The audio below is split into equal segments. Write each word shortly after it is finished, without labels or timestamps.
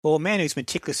Well, a man who's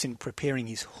meticulous in preparing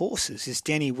his horses is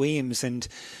Danny Williams, and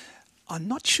I'm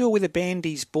not sure whether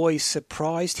Bandi's boys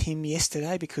surprised him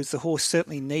yesterday because the horse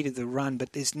certainly needed the run,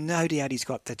 but there's no doubt he's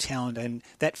got the talent, and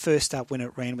that first up win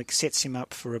at Randwick sets him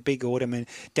up for a big autumn, and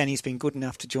Danny's been good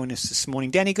enough to join us this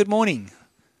morning. Danny, good morning.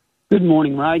 Good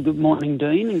morning, Ray. Good morning,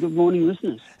 Dean, and good morning,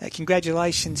 listeners.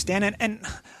 Congratulations, Dan, and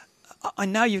I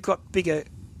know you've got bigger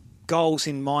goals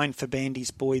in mind for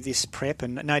Bandi's boy this prep,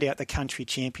 and no doubt the country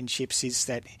championships is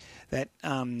that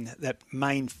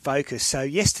main focus. So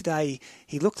yesterday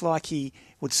he looked like he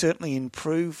would certainly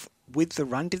improve with the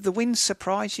run. Did the win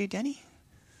surprise you, Danny?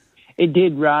 It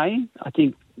did, Ray. I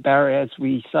think as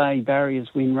we say, barriers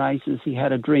win races. He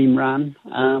had a dream run.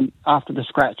 After the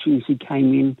scratchings, he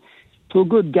came in to a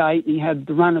good gate. He had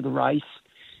the run of the race.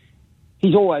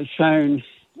 He's always shown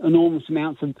enormous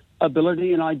amounts of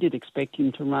ability, and I did expect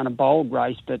him to run a bold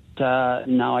race, but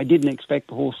no, I didn't expect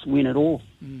the horse to win at all.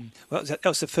 Well, that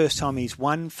was the first time he's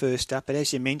won first up, but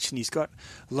as you mentioned, he's got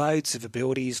loads of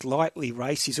ability. He's lightly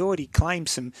raced. He's already claimed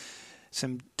some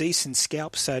decent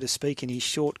scalps, so to speak, in his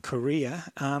short career.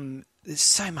 There's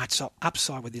so much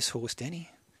upside with this horse,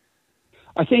 Danny.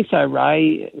 I think so,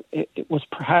 Ray. It was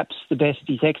perhaps the best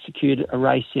he's executed a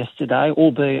race yesterday,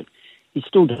 albeit he's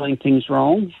still doing things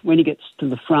wrong. When he gets to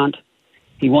the front,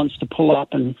 he wants to pull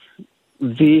up and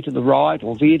veer to the right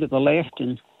or veer to the left,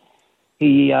 and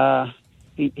he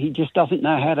just doesn't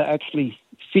know how to actually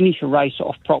finish a race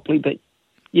off properly. But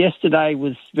yesterday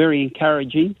was very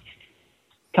encouraging.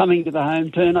 Coming to the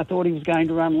home turn, I thought he was going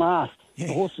to run last. Yeah.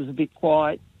 The horse was a bit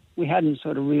quiet. We hadn't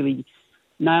sort of really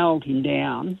nailed him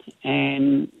down,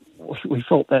 and we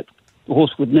felt that the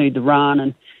horse would need the run.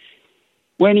 And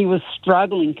when he was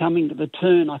struggling coming to the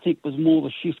turn, I think was more the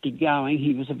shifty going.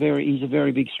 He's a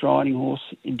very big striding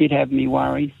horse. It did have me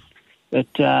worried, but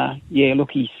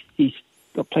he's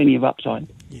got plenty of upside.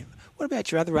 Yeah. What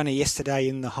about your other runner yesterday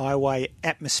in the highway,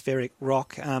 Atmospheric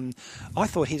Rock? I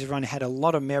thought his run had a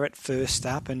lot of merit first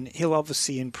up, and he'll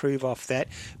obviously improve off that.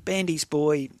 Bandi's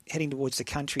boy heading towards the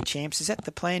country champs. Is that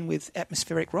the plan with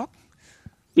Atmospheric Rock?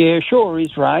 Yeah, sure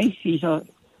is, Ray. He's a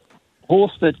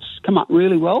horse that's come up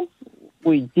really well.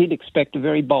 We did expect a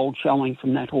very bold showing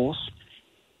from that horse.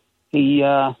 He's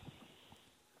been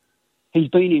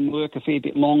in work a fair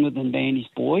bit longer than Bandi's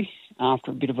boy after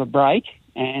a bit of a break,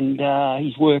 and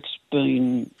his work's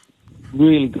been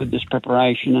really good this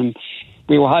preparation, and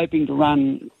we were hoping to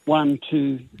run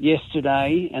 1-2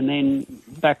 yesterday and then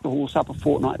back the horse up a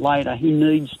fortnight later. He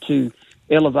needs to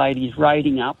elevate his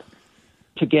rating up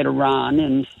to get a run,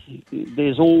 and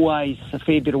there's always a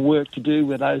fair bit of work to do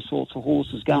with those sorts of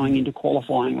horses going into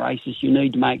qualifying races. You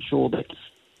need to make sure that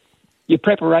your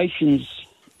preparation's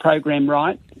program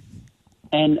right,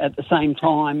 and at the same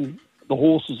time the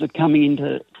horses are coming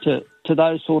into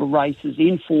those sort of races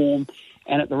in form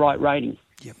and at the right rating.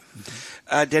 Yep.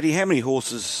 Daddy, how many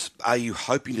horses are you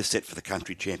hoping to set for the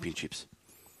country championships?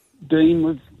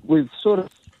 Dean, we've sort of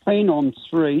been on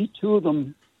 3. 2 of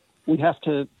them we have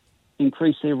to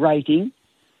increase their rating.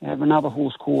 We have another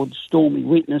horse called Stormy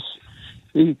Witness,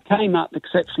 who came up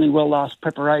exceptionally well last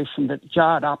preparation, but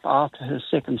jarred up after her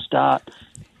second start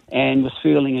and was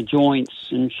feeling her joints,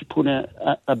 and she put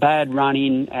a bad run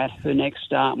in at her next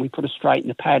start, and we put her straight in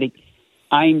the paddock,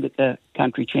 aimed at the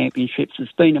country championships.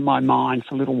 It's been in my mind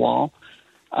for a little while.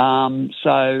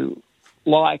 So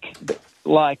like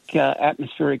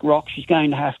Atmospheric Rock, she's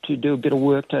going to have to do a bit of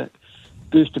work to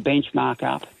boost her benchmark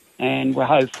up, and we're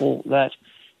hopeful that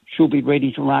she'll be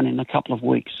ready to run in a couple of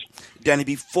weeks. Danny,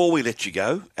 before we let you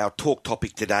go, our talk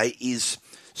topic today is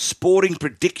sporting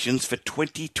predictions for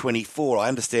 2024. I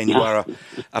understand you are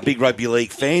a big rugby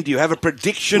league fan. Do you have a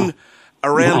prediction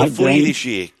around the footy this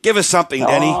year? Give us something,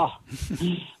 Danny.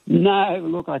 No,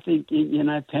 look, I think,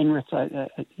 Penrith,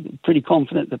 pretty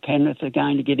confident the Penrith are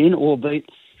going to get in, albeit,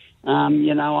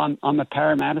 I'm a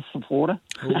Parramatta supporter.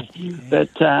 Ooh, yeah.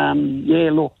 But,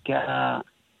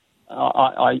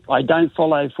 I don't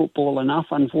follow football enough,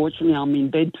 unfortunately. I'm in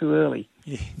bed too early.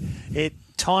 Yeah.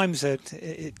 Times are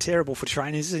terrible for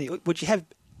trainers, isn't it? Would you have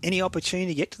any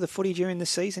opportunity to get to the footy during the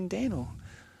season, Dan? Or?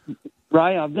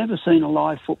 Ray, I've never seen a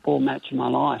live football match in my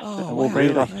life. Albeit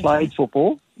really? I've played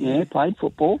football. Yeah, played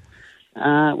football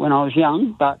when I was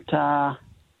young, but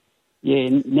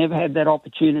never had that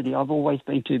opportunity. I've always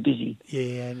been too busy.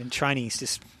 Yeah, and training is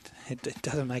just... It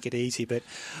doesn't make it easy, but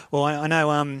I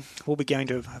know we'll be going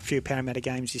to a few Parramatta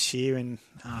games this year, and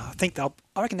I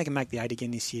reckon they can make the 8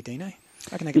 again this year, Dino.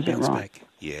 I reckon they can Is that bounce right? back.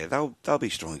 Yeah, they'll be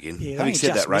strong again. Yeah, they Having only said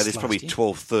just that, Ray, missed there's probably last year.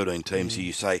 12, 13 teams who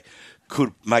you say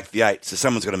could make the 8, so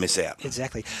someone's got to miss out.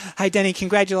 Exactly. Hey, Danny,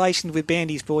 congratulations with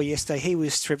Bandy's boy yesterday. He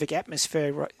was terrific.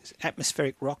 Atmospheric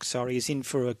Rock, is in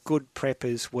for a good prep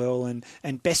as well, and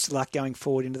best of luck going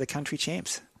forward into the country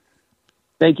champs.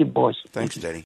 Thank you, boys. Thanks, Danny.